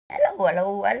Hello,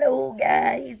 hello, hello,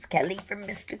 guys. Kelly from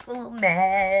Mystical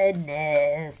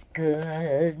Madness.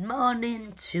 Good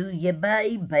morning to you,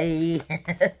 baby.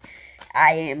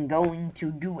 I am going to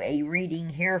do a reading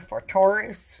here for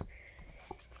Taurus.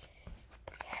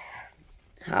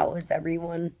 How is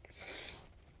everyone?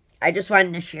 I just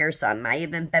wanted to share some. I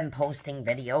haven't been posting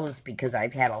videos because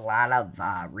I've had a lot of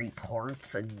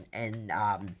reports and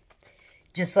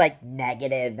just like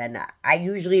negative, and I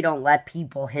usually don't let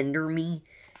people hinder me.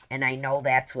 And I know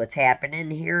that's what's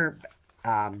happening here.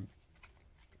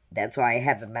 That's why I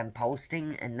haven't been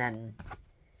posting. And then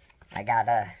I got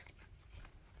a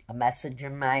message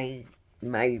in my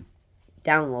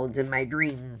downloads in my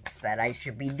dreams that I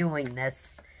should be doing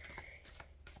this.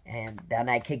 And then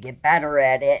I could get better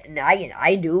at it. And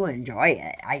I do enjoy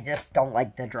it. I just don't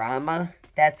like the drama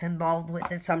that's involved with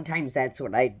it. Sometimes that's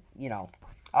what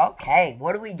Okay,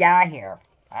 what do we got here?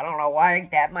 I don't know why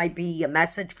that might be a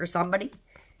message for somebody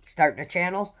starting a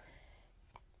channel.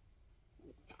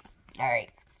 Alright.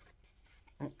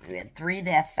 We had 3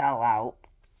 that fell out.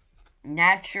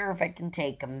 Not sure if I can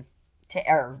take them.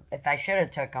 Or if I should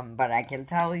have took them. But I can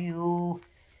tell you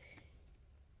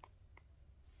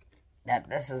that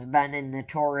this has been in the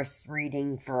Taurus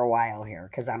reading for a while here.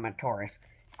 Because I'm a Taurus.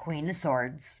 Queen of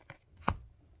Swords.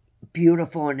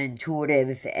 Beautiful and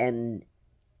intuitive. And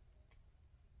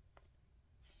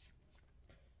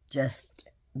just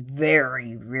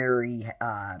very, very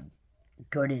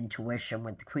good intuition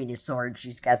with the Queen of Swords.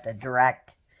 She's got the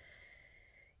direct,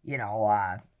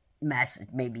 message,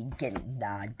 maybe getting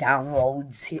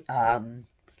downloads.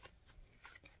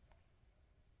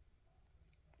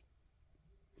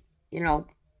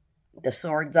 The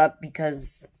sword's up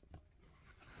because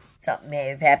something may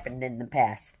have happened in the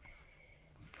past.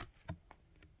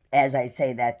 As I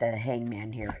say that, the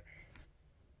Hangman here.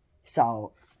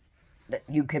 So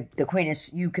you could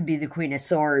be the Queen of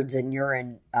Swords and you're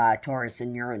in Taurus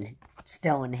and you're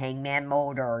still in Hangman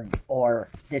mode, or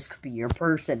this could be your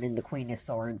person in the Queen of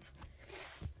Swords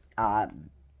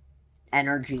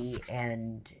energy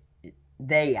and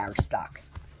they are stuck.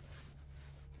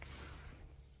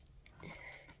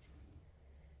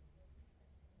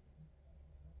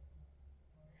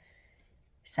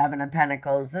 Seven of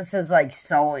Pentacles. This is like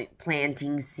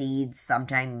planting seeds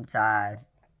sometimes,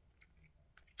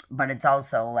 but it's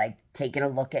also like taking a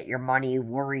look at your money,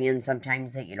 worrying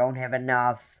sometimes that you don't have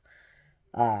enough.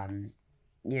 I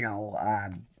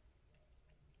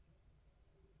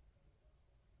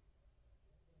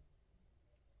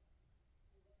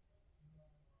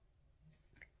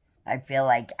feel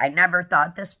like I never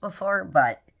thought this before,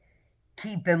 but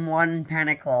keeping one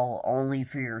pentacle only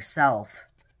for yourself,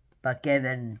 but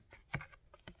giving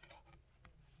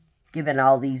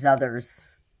all these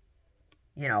others,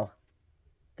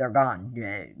 they're gone.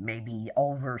 Maybe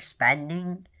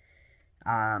overspending.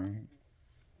 I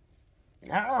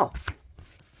don't know.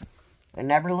 I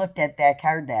never looked at that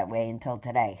card that way until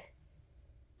today.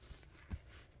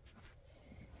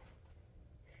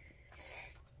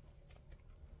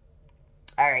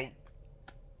 Alright.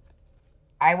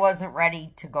 I wasn't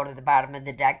ready to go to the bottom of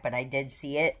the deck, but I did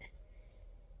see it.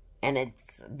 And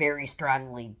it's very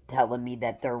strongly telling me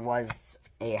that there was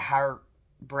a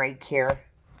heartbreak here.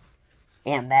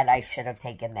 And that I should have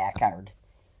taken that card.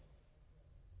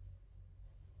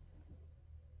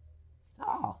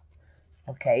 Oh.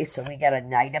 Okay, so we got a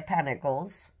Knight of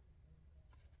Pentacles.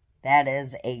 That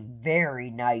is a very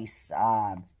nice,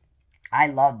 I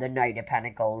love the Knight of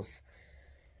Pentacles.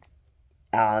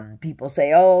 People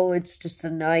say, oh, it's just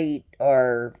a knight,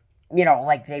 or,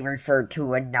 like they refer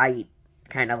to a knight,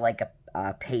 kind of like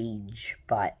a page,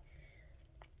 but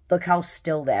look how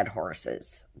still that horse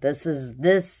is.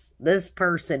 This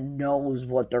person knows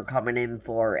what they're coming in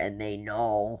for, and they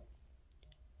know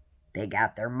they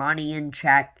got their money in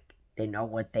check. They know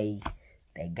what they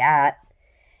got.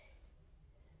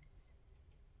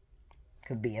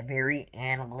 Could be a very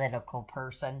analytical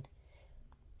person.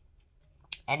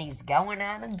 And he's going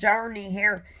on a journey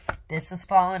here. This is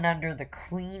falling under the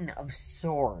Queen of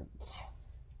Swords.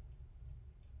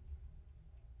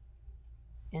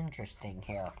 Interesting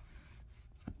here.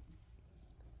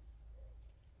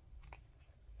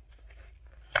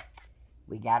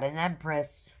 We got an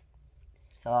Empress.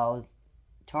 So,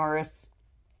 Taurus,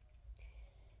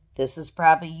 this is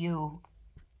probably you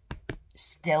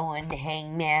still in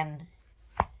Hangman.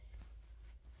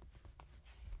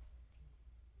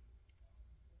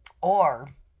 Or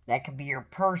that could be your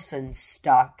person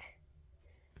stuck,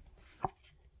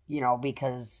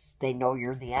 because they know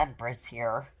you're the Empress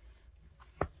here.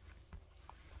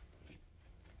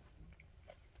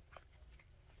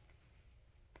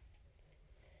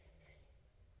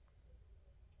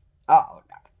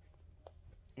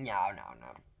 No.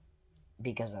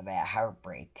 Because of that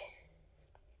heartbreak.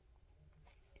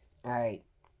 Alright.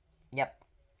 Yep.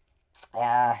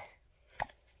 5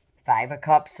 of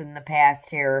Cups in the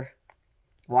past here.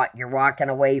 What you're walking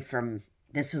away from.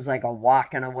 This is like a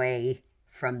walking away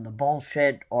from the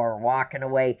bullshit or walking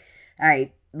away.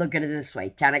 Alright, look at it this way.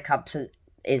 10 of Cups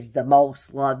is the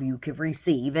most love you could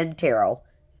receive in tarot.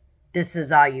 This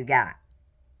is all you got.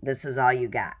 This is all you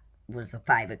got. Was the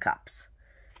 5 of Cups.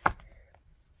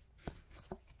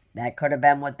 That could have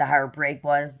been what the heartbreak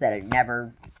was. That it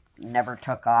never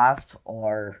took off.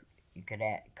 Or you could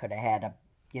have had a,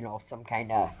 some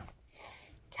kind of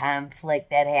conflict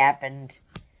that happened.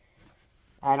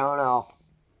 I don't know.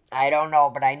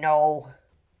 But I know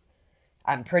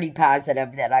I'm pretty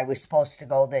positive that I was supposed to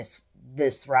go this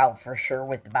route for sure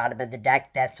with the bottom of the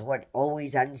deck. That's what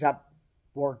always ends up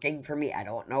working for me. I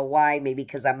don't know why. Maybe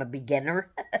because I'm a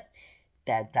beginner.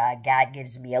 That God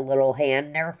gives me a little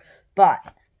hand there.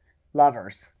 But,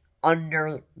 Lovers,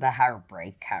 under the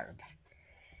heartbreak card.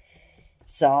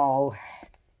 So,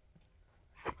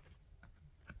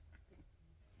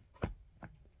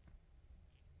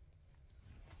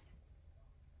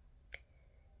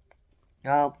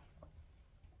 well,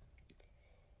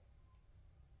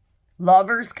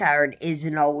 Lovers card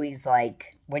isn't always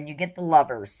like, when you get the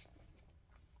Lovers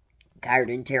card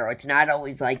in tarot, it's not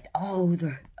always like, oh,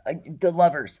 the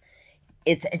Lovers.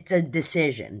 It's a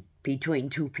decision between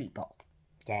two people,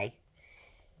 okay?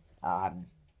 I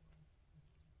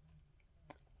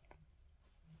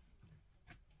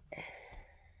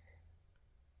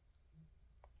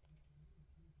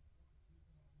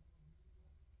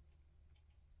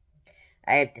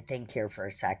have to think here for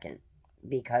a second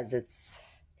because it's,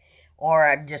 or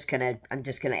I'm just gonna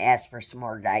ask for some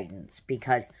more guidance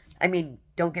because, I mean,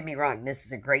 don't get me wrong, this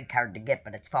is a great card to get,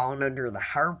 but it's fallen under the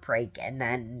heartbreak, and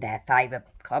then that 5 of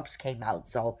Cups came out,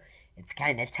 so it's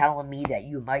kind of telling me that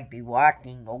you might be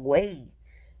walking away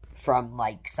from,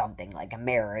 like, something like a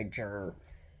marriage or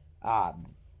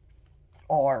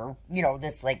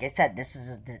this, like I said, this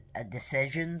is a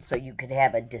decision, so you could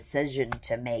have a decision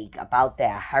to make about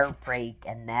that heartbreak,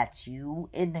 and that's you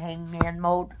in hangman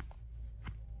mode.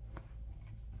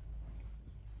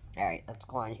 Alright, let's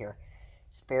go on here.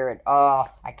 Spirit, oh,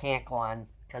 I can't go on,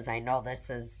 because I know this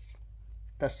is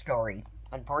the story.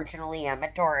 Unfortunately, I'm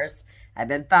a Taurus. I've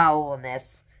been following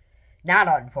this. Not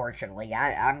unfortunately,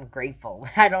 I'm grateful.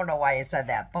 I don't know why I said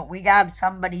that, but we got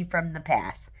somebody from the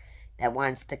past that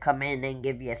wants to come in and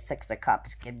give you a 6 of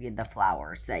Cups, give you the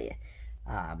flowers.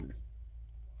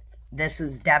 This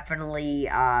is definitely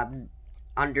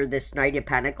under this Knight of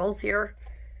Pentacles here.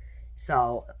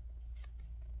 So,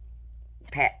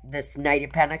 this Knight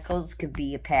of Pentacles could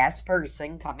be a past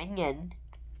person coming in.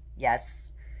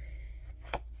 Yes.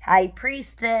 High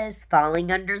Priestess,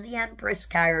 falling under the Empress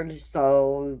card.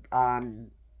 So,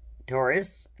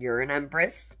 Taurus, you're an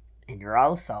Empress, and you're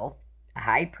also a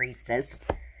High Priestess.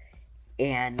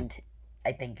 And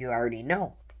I think you already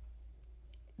know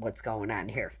what's going on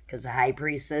here. Because the High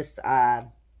Priestess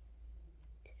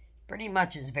pretty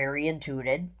much is very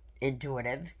intuitive.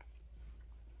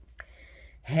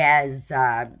 Has,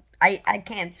 I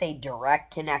can't say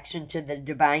direct connection to the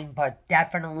divine, but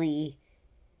definitely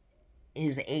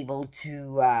is able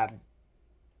to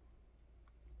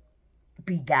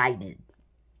be guided.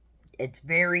 It's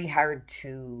very hard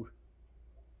to,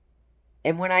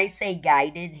 and when I say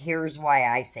guided, here's why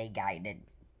I say guided,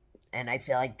 and I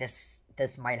feel like this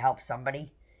might help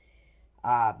somebody.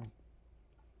 30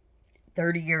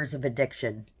 years of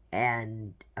addiction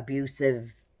and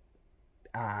abusive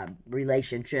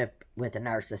relationship with a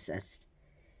narcissist,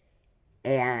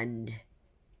 and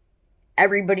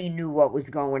everybody knew what was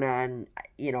going on,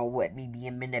 with me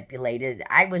being manipulated.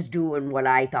 I was doing what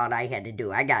I thought I had to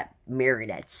do. I got married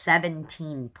at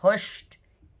 17, pushed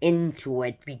into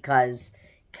it because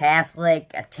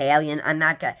Catholic, Italian, I'm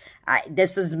not gonna,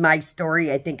 this is my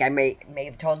story. I think I may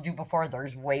have told you before.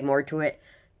 There's way more to it,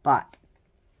 but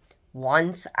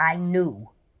once I knew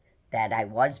that I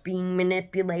was being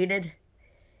manipulated,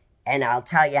 and I'll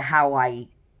tell you how I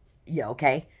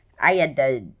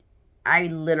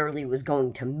literally was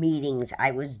going to meetings.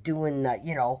 I was doing the,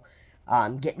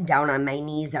 getting down on my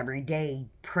knees every day,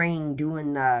 praying,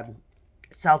 doing the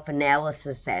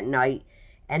self-analysis at night.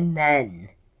 And then,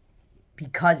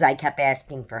 because I kept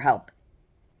asking for help,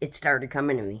 it started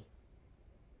coming to me.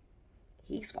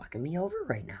 He's fucking me over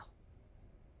right now.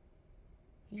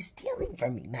 He's stealing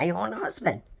from me, my own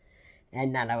husband.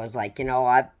 And then I was like,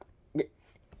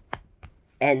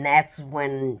 and that's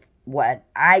when what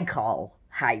I call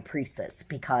High Priestess,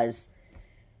 because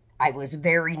I was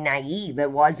very naive.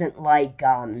 It wasn't like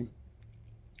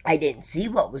I didn't see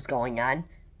what was going on.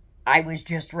 I was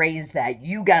just raised that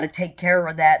you got to take care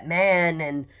of that man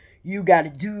and you got to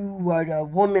do what a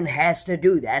woman has to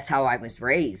do. That's how I was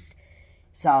raised.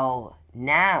 So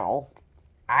now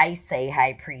I say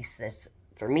high priestess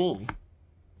for me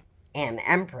and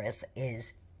empress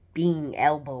is being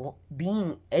able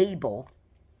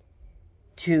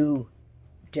to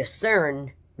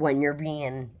discern when you're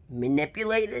being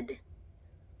manipulated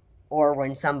or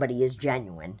when somebody is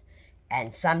genuine.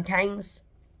 And sometimes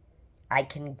I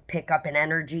can pick up an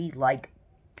energy like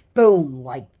boom,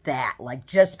 like that, like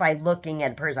just by looking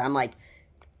at a person. I'm like,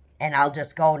 and I'll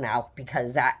just go now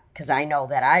because I know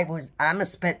that I'm a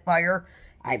Spitfire.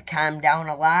 I've calmed down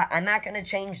a lot. I'm not going to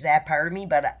change that part of me,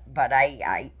 but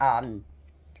I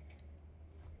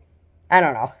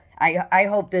don't know. I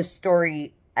hope this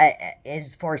story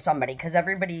is for somebody, because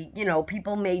everybody,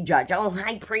 people may judge. Oh,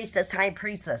 high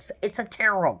priestess. It's a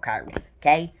tarot card,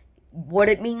 okay? What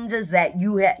it means is that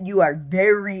you are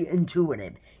very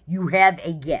intuitive. You have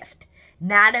a gift.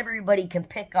 Not everybody can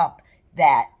pick up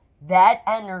that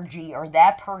energy or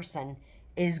that person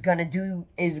is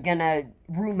gonna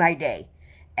ruin my day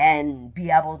and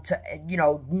be able to,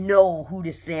 know who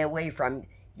to stay away from.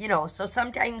 So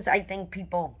sometimes I think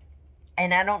people,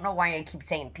 and I don't know why I keep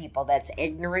saying people, that's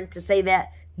ignorant to say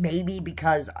that. Maybe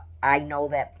because I know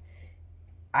that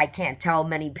I can't tell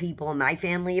many people in my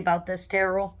family about this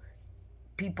tarot.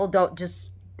 People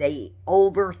they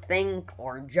overthink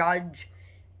or judge.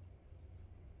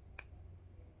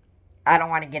 I don't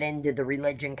want to get into the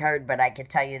religion card, but I can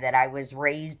tell you that I was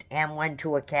raised and went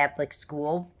to a Catholic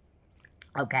school,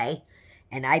 okay?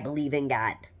 And I believe in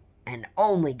God, and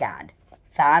only God.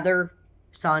 Father,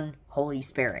 Son, Holy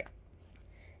Spirit.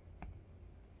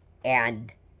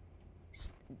 And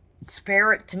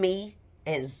Spirit to me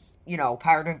is,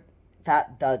 part of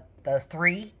the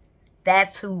three.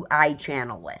 That's who I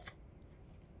channel with.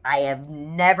 I have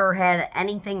never had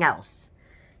anything else.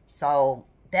 So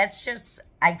that's just,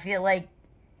 I feel like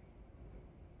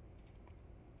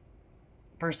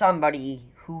for somebody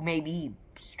who may be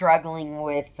struggling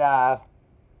with,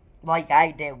 like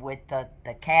I did with the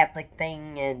Catholic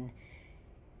thing, and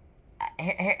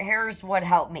here's what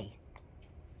helped me.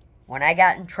 When I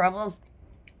got in trouble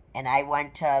and I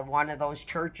went to one of those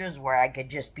churches where I could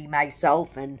just be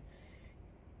myself and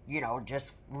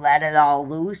just let it all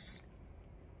loose.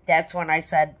 That's when I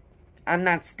said, I'm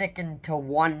not sticking to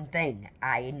one thing.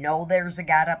 I know there's a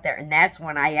God up there. And that's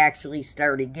when I actually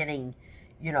started getting,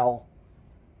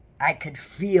 I could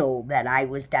feel that I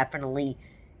was definitely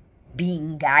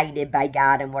being guided by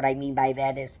God. And what I mean by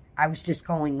that is I was just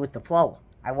going with the flow.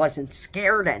 I wasn't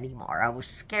scared anymore. I was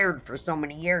scared for so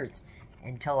many years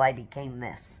until I became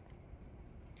this.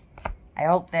 I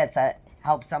hope that's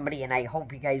help somebody, and I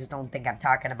hope you guys don't think I'm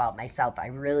talking about myself. I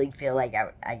really feel like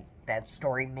that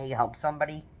story may help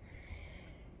somebody,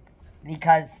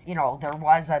 because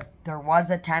there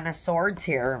was a Ten of Swords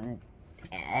here,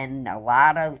 and a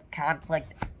lot of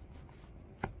conflict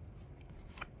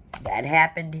that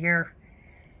happened here.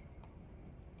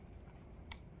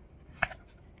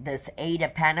 This Eight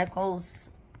of Pentacles,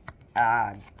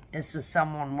 this is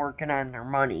someone working on their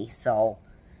money, so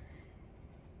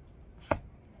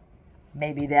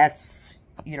maybe that's,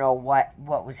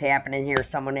 what was happening here.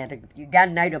 Someone you got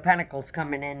Knight of Pentacles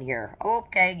coming in here.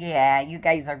 Okay, yeah, you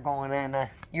guys are going on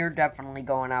you're definitely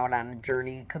going out on a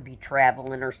journey. You could be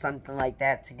traveling or something like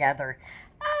that together.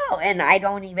 Oh, and I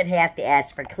don't even have to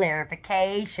ask for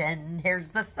clarification. Here's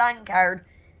the Sun card.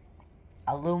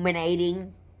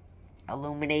 Illuminating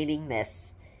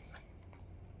this.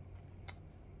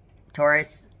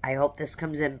 Taurus, I hope this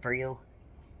comes in for you.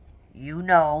 You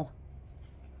know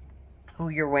who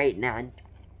you're waiting on.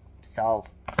 So,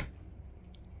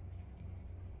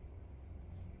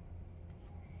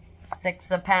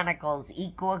 Six of Pentacles,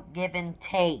 equal give and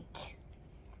take.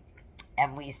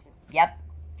 And yep.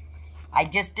 I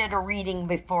just did a reading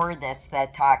before this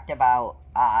that talked about,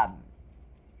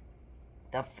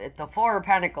 the Four of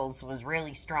Pentacles was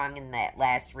really strong in that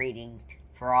last reading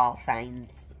for all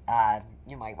signs.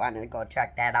 You might want to go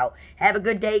check that out. Have a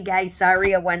good day, guys.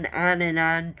 Sorry I went on and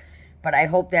on, but I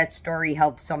hope that story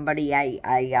helps somebody. I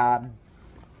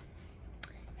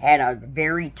had a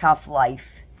very tough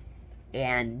life,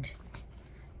 and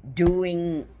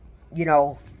doing,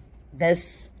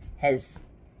 this has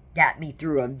got me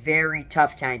through a very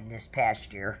tough time this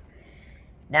past year.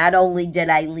 Not only did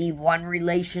I leave one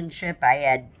relationship,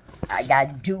 I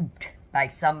got duped by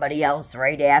somebody else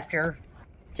right after.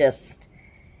 Just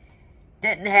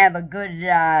didn't have a good,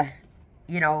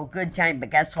 good time. But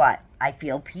guess what? I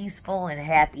feel peaceful and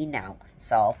happy now.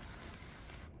 So,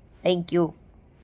 thank you.